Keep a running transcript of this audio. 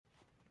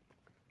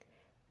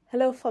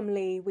Hello,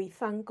 family. We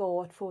thank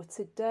God for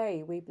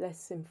today. We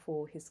bless Him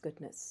for His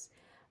goodness.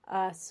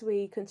 As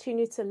we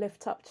continue to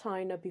lift up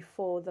China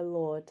before the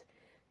Lord,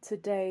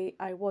 today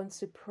I want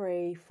to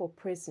pray for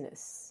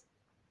prisoners,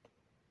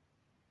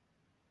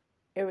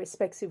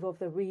 irrespective of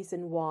the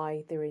reason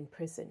why they're in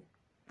prison.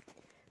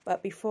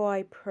 But before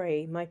I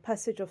pray, my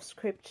passage of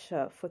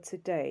scripture for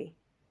today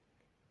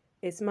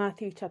is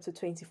Matthew chapter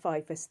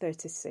 25, verse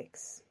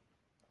 36.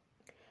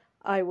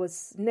 I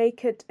was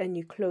naked and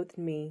you clothed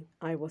me.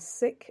 I was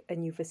sick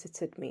and you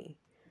visited me.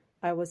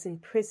 I was in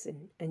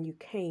prison and you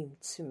came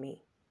to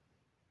me.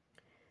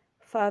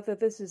 Father,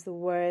 this is the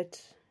word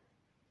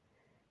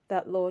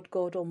that Lord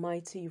God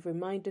Almighty you've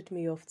reminded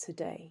me of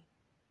today.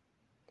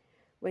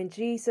 When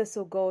Jesus,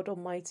 O God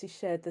Almighty,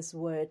 shared this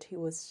word, he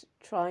was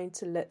trying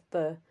to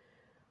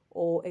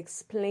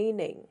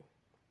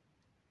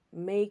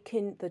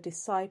making the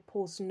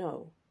disciples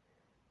know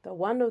that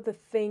one of the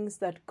things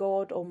that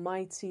God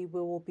Almighty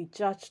will be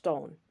judged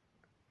on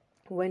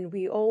when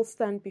we all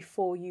stand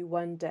before you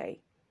one day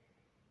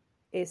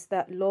is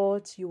that,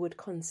 Lord, you would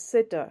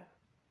consider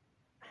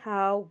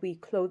how we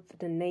clothed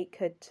the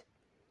naked,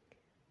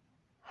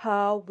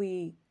 how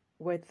we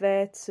were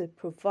there to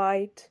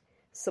provide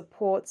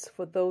supports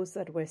for those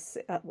that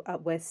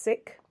were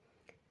sick,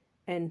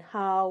 and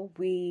how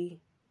we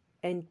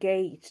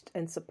engaged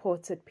and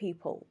supported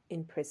people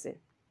in prison.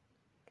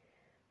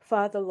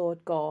 Father,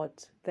 Lord God,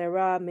 there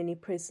are many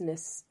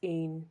prisoners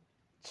in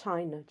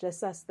China,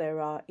 just as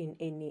there are in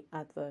any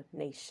other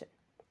nation.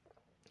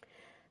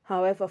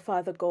 However,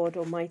 Father God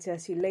Almighty,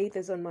 as you laid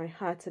this on my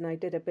heart and I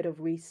did a bit of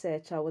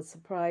research, I was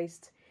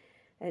surprised,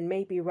 and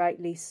maybe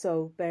rightly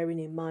so, bearing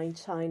in mind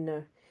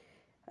China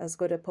has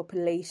got a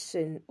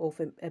population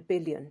of a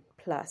billion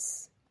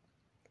plus,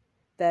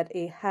 that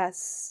it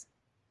has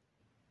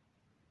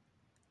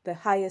the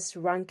highest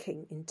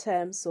ranking in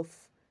terms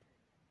of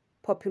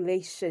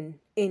population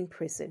in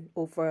prison,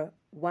 over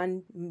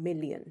 1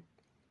 million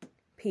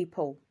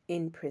people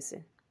in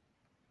prison.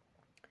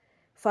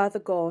 Father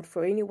God,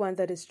 for anyone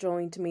that has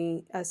joined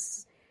me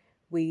as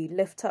we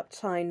lift up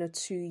China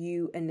to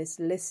you and is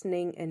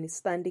listening and is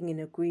standing in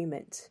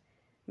agreement,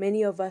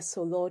 many of us,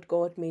 oh Lord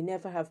God, may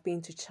never have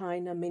been to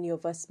China. Many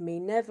of us may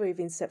never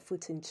even set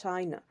foot in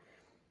China.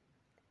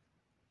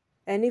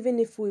 And even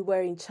if we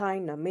were in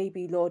China,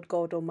 maybe, Lord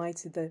God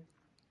Almighty, the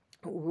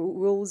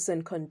rules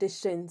and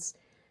conditions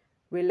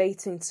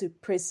relating to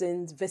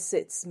prisons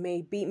visits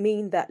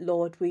mean that,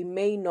 Lord, we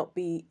may not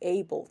be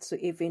able to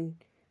even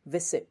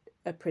visit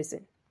a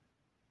prison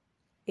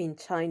in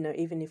China,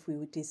 even if we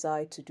would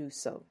desire to do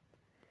so.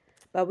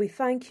 But we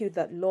thank you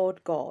that,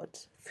 Lord God,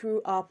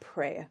 through our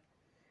prayer,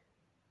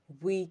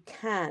 we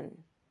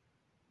can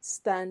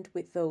stand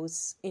with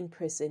those in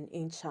prison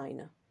in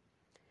China.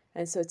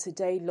 And so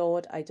today,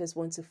 Lord, I just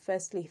want to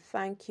firstly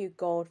thank you,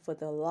 God, for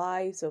the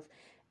lives of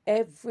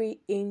every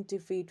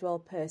individual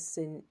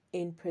person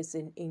in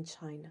prison in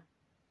China.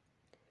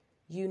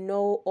 You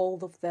know all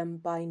of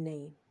them by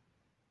name.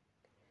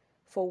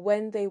 For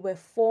when they were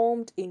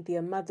formed in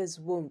their mother's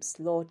wombs,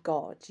 Lord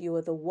God, you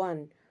are the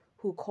one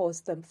who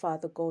caused them,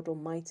 Father God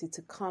Almighty,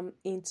 to come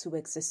into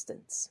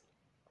existence.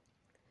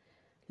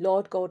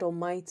 Lord God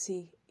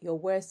Almighty, your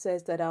word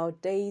says that our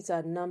days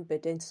are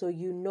numbered, and so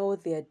you know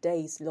their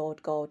days,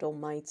 Lord God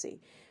Almighty.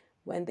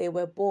 When they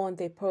were born,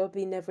 they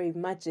probably never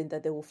imagined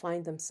that they will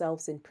find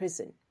themselves in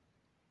prison.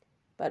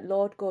 But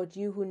Lord God,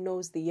 you who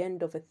knows the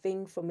end of a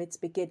thing from its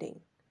beginning,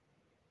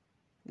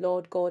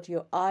 Lord God,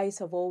 your eyes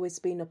have always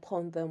been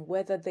upon them,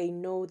 whether they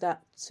know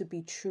that to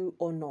be true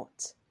or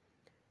not.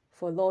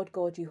 For Lord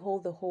God, you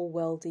hold the whole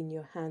world in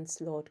your hands,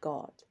 Lord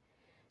God.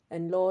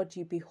 And Lord,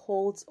 you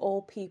behold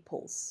all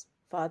peoples,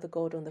 Father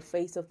God, on the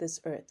face of this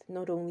earth,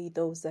 not only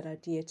those that are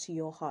dear to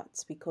your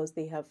hearts, because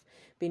they have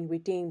been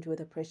redeemed with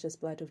the precious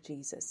blood of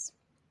Jesus.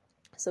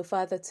 So,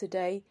 Father,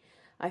 today,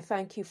 I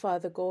thank you,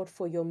 Father God,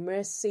 for your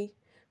mercy,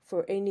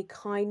 for any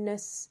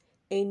kindness,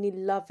 any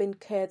loving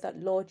care that,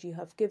 Lord, you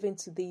have given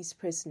to these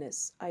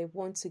prisoners. I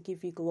want to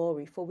give you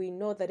glory, for we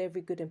know that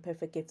every good and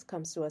perfect gift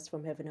comes to us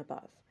from heaven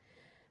above.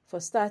 For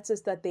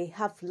starters, that they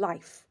have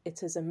life.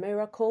 It is a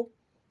miracle.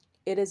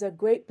 It is a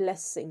great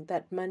blessing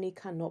that money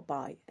cannot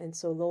buy. And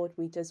so, Lord,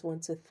 we just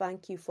want to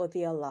thank you for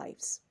their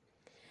lives.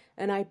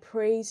 And I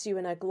praise you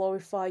and I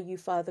glorify you,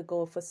 Father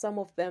God. For some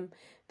of them,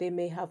 they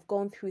may have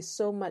gone through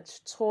so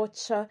much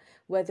torture,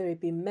 whether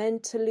it be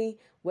mentally,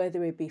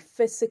 whether it be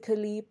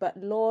physically. But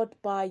Lord,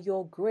 by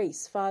your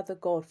grace, Father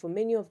God, for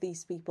many of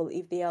these people,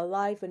 if they are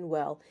alive and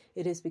well,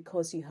 it is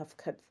because you have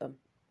kept them.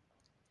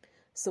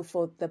 So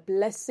for the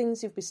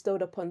blessings you've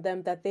bestowed upon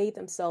them that they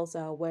themselves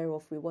are aware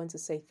of, we want to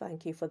say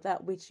thank you. For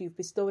that which you've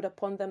bestowed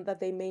upon them that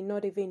they may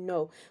not even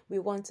know, we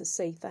want to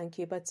say thank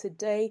you. But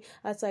today,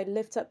 as I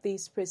lift up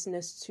these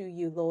prisoners to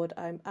you, Lord,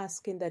 I'm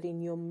asking that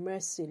in your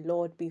mercy,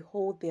 Lord,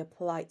 behold their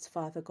plight,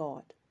 Father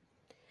God.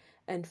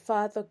 And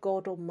Father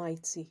God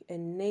Almighty,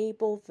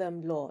 enable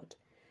them, Lord,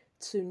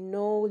 to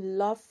know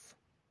love,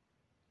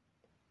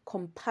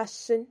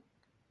 compassion,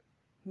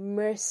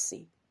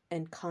 mercy,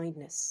 and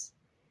kindness.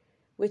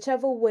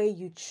 Whichever way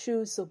you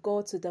choose, oh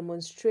God, to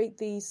demonstrate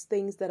these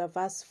things that I've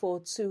asked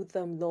for to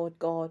them, Lord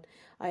God,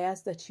 I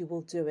ask that you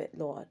will do it,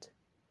 Lord.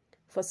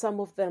 For some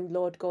of them,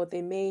 Lord God,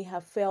 they may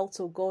have felt,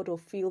 oh God, or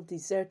feel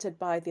deserted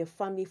by their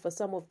family. For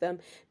some of them,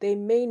 they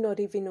may not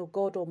even, oh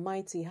God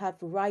Almighty, have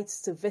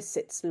rights to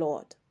visits,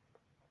 Lord.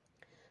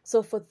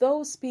 So for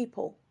those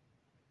people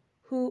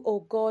who, oh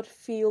God,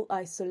 feel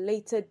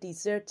isolated,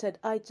 deserted,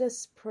 I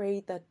just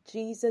pray that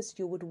Jesus,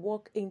 you would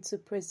walk into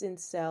prison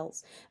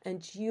cells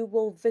and you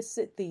will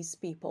visit these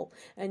people,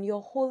 and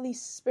your Holy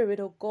Spirit,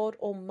 oh God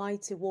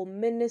Almighty, will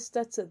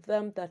minister to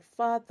them, that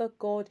Father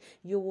God,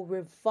 you will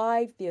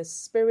revive their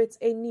spirits.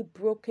 Any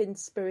broken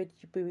spirit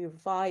be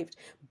revived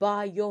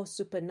by your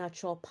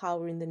supernatural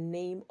power in the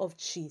name of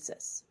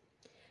Jesus.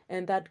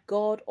 And that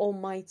God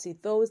Almighty,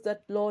 those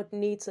that, Lord,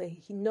 need to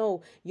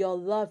know your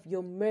love,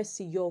 your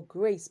mercy, your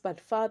grace, but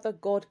Father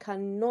God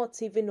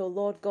cannot even, oh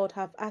Lord God,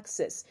 have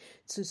access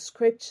to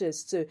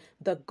scriptures, to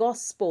the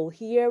gospel,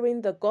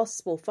 hearing the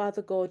gospel,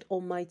 Father God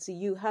Almighty,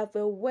 you have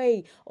a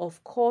way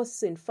of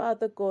causing,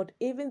 Father God,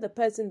 even the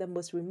person in the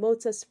most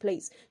remotest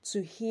place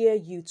to hear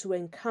you, to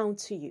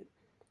encounter you.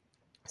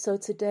 So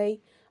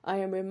today, I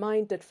am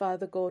reminded,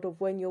 Father God,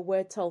 of when your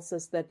word tells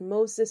us that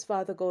Moses,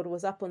 Father God,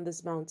 was up on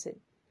this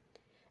mountain,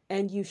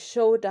 and you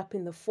showed up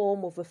in the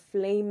form of a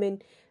flaming,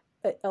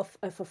 of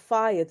a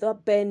fire, the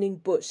burning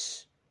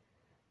bush.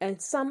 And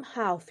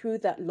somehow through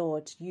that,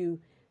 Lord,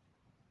 you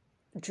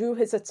drew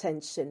his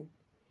attention.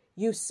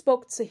 You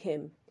spoke to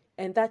him,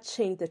 and that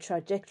changed the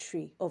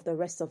trajectory of the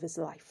rest of his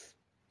life.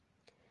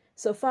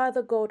 So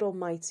Father God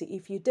Almighty,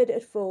 if you did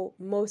it for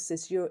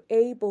Moses, you're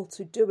able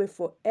to do it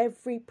for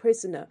every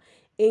prisoner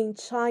in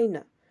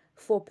China,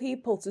 for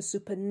people to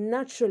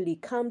supernaturally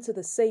come to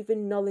the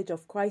saving knowledge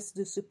of Christ,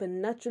 to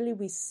supernaturally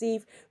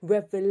receive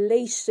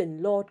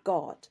revelation, Lord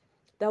God,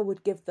 that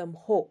would give them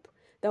hope,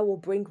 that will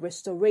bring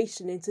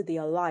restoration into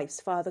their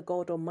lives, Father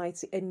God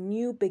Almighty, a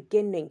new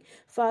beginning,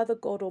 Father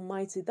God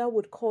Almighty, that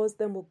would cause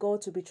them, oh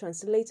God, to be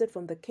translated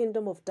from the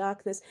kingdom of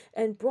darkness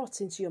and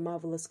brought into your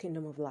marvelous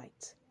kingdom of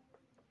light.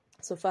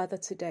 So Father,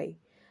 today,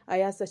 I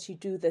ask that you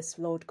do this,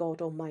 Lord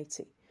God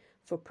Almighty,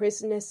 for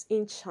prisoners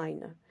in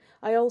China.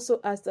 I also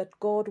ask that,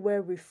 God,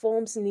 where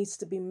reforms needs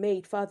to be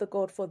made, Father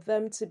God, for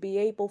them to be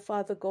able,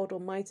 Father God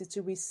Almighty,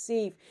 to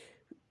receive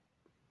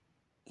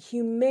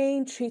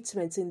humane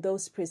treatment in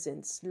those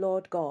prisons,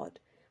 Lord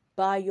God,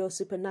 by your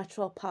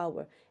supernatural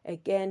power.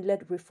 Again,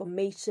 let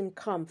reformation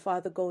come,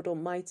 Father God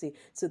Almighty,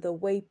 to the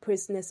way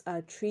prisoners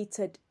are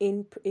treated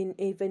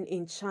even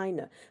in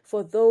China.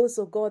 For those,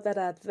 oh God, that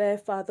are there,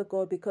 Father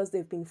God, because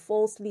they've been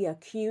falsely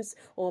accused,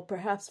 or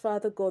perhaps,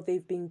 Father God,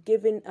 they've been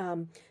given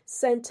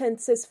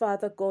sentences,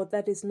 Father God,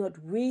 that is not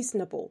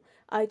reasonable.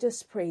 I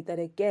just pray that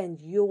again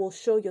you will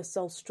show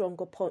yourself strong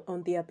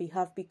on their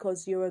behalf,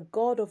 because you're a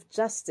God of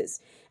justice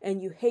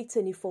and you hate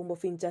any form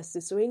of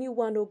injustice. So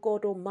anyone, oh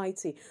God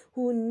Almighty,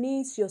 who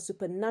needs your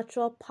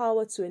supernatural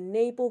power to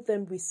enable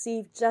them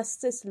receive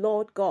justice,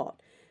 Lord God,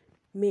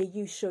 may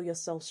you show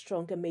yourself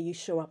strong and may you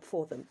show up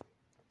for them.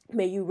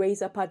 May you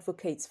raise up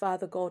advocates,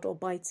 Father God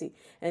Almighty,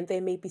 and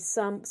there may be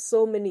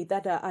so many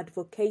that are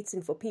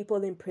advocating for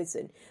people in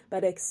prison,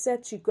 but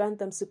except you grant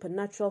them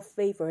supernatural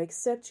favor,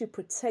 except you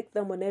protect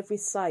them on every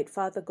side,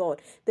 Father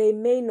God, they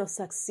may not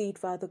succeed,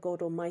 Father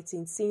God Almighty,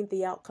 in seeing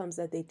the outcomes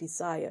that they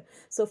desire.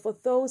 So for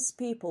those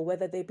people,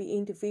 whether they be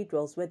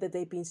individuals, whether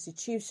they be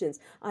institutions,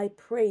 I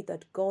pray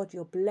that, God,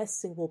 your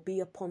blessing will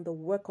be upon the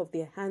work of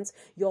their hands.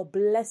 Your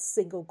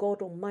blessing, oh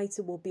God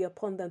Almighty, will be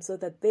upon them so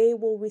that they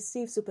will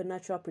receive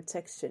supernatural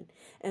protection.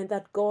 And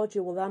that, God,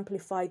 you will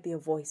amplify their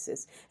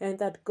voices. And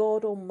that,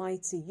 God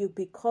Almighty, you,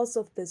 because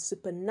of the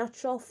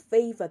supernatural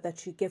favor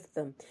that you give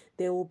them,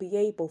 they will be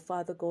able,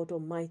 Father God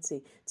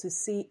Almighty, to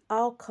see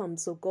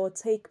outcomes, oh God,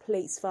 take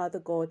place, Father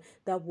God,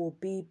 that will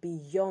be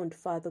beyond,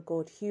 Father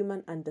God,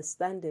 human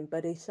understanding,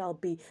 but it shall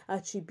be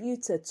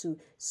attributed to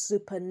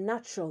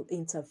supernatural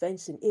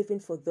intervention, even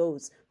for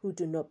those who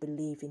do not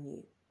believe in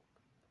you.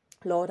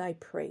 Lord, I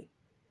pray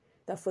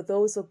that for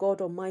those, oh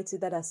God Almighty,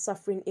 that are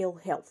suffering ill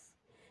health,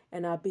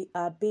 and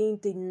are being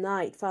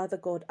denied, Father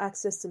God,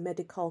 access to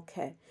medical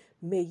care,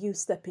 may you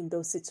step in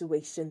those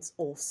situations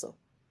also.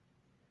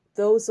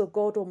 Those, oh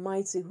God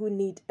Almighty, who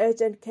need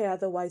urgent care,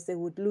 otherwise they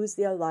would lose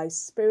their lives,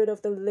 Spirit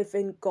of the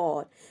living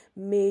God,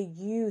 may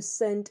you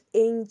send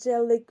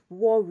angelic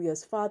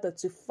warriors, Father,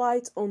 to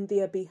fight on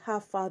their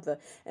behalf, Father,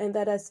 and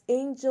that as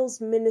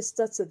angels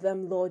minister to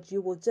them, Lord, you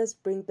will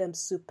just bring them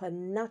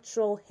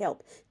supernatural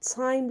help,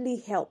 timely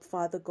help,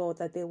 Father God,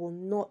 that they will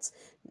not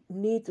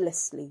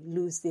needlessly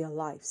lose their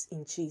lives,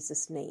 in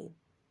Jesus' name.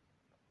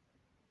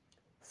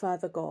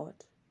 Father God,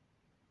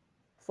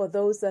 For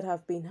those that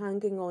have been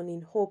hanging on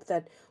in hope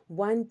that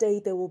one day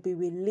they will be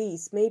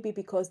released, maybe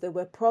because they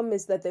were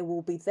promised that they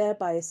will be there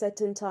by a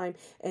certain time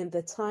and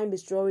the time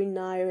is drawing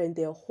nigher and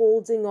they're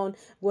holding on,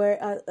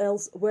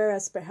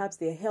 whereas perhaps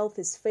their health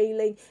is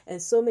failing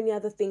and so many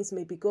other things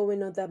may be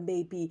going on that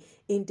may be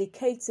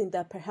indicating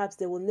that perhaps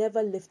they will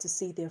never live to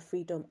see their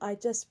freedom. I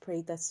just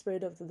pray that,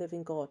 Spirit of the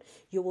living God,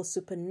 you will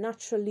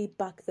supernaturally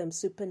back them,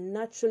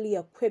 supernaturally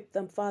equip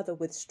them, Father,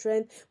 with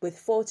strength, with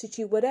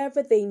fortitude,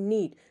 whatever they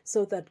need,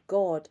 so that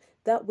God,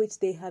 that which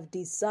they have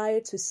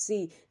desired to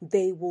see,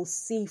 they will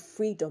see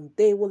freedom.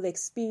 They will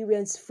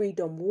experience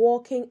freedom,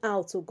 walking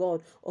out, oh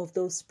God, of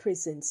those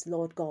prisons,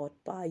 Lord God,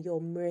 by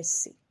your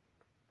mercy.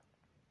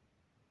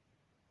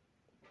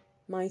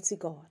 Mighty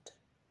God,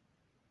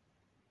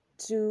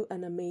 do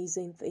an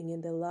amazing thing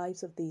in the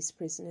lives of these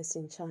prisoners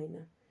in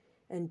China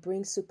and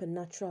bring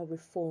supernatural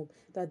reform,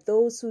 that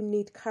those who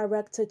need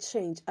character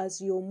change,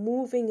 as you're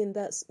moving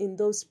in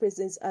those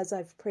prisons, as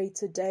I've prayed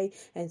today,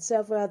 and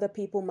several other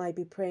people might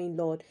be praying,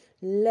 Lord,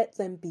 let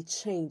them be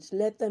changed.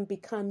 Let them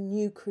become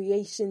new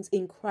creations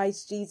in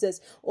Christ Jesus,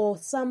 or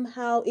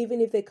somehow,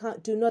 even if they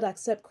do not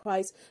accept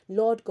Christ,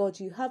 Lord God,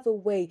 you have a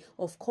way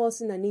of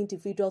causing an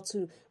individual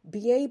to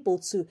be able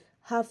to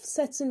have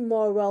certain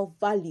moral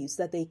values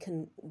that they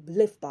can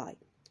live by.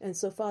 And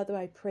so, Father,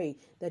 I pray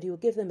that you will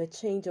give them a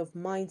change of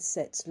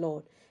mindsets,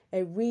 Lord,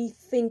 a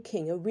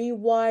rethinking, a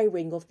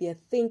rewiring of their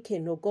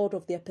thinking, oh God,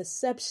 of their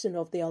perception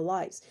of their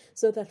lives,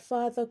 so that,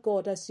 Father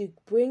God, as you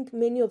bring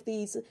many of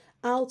these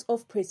out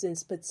of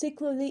prisons,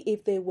 particularly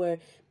if they were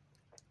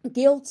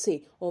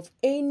guilty of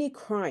any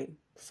crime,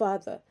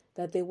 Father,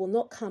 that they will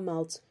not come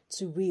out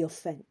to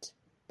reoffend,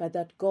 but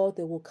that, God,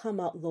 they will come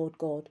out, Lord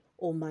God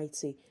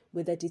Almighty,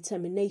 with a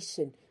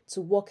determination to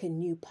walk a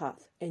new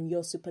path, and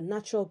your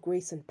supernatural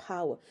grace and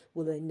power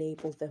will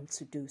enable them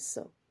to do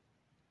so.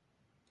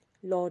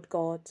 Lord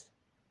God,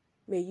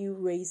 may you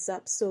raise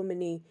up so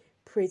many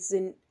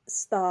prison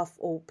staff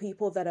or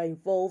people that are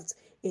involved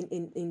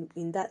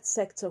in that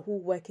sector, who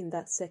work in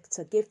that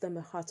sector. Give them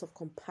a heart of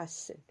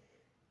compassion,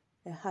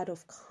 a heart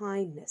of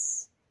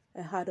kindness,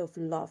 a heart of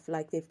love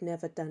like they've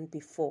never done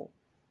before,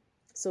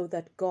 so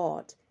that,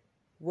 God,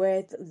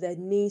 where there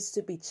needs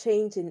to be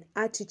change in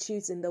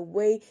attitudes, in the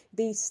way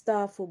these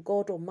staff, oh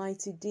God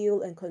Almighty,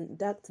 deal and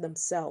conduct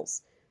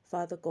themselves,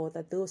 Father God,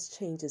 that those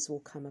changes will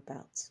come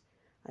about.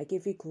 I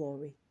give you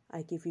glory.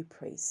 I give you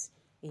praise.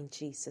 In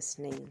Jesus'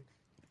 name,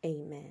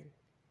 amen.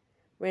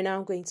 We're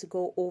now going to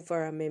go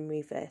over a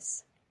memory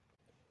verse.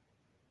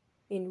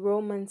 In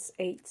Romans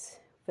 8,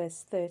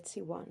 verse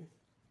 31.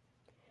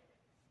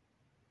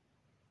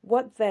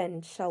 What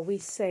then shall we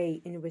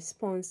say in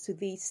response to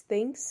these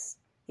things?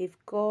 If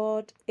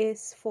God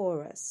is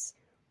for us,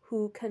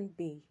 who can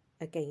be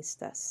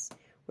against us?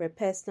 We're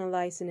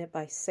personalizing it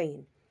by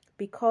saying,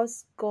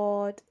 because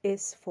God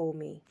is for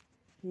me,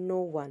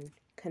 no one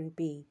can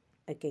be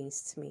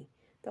against me.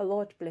 The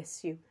Lord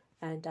bless you,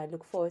 and I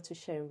look forward to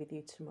sharing with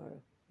you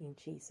tomorrow. In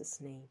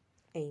Jesus' name,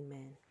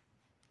 amen.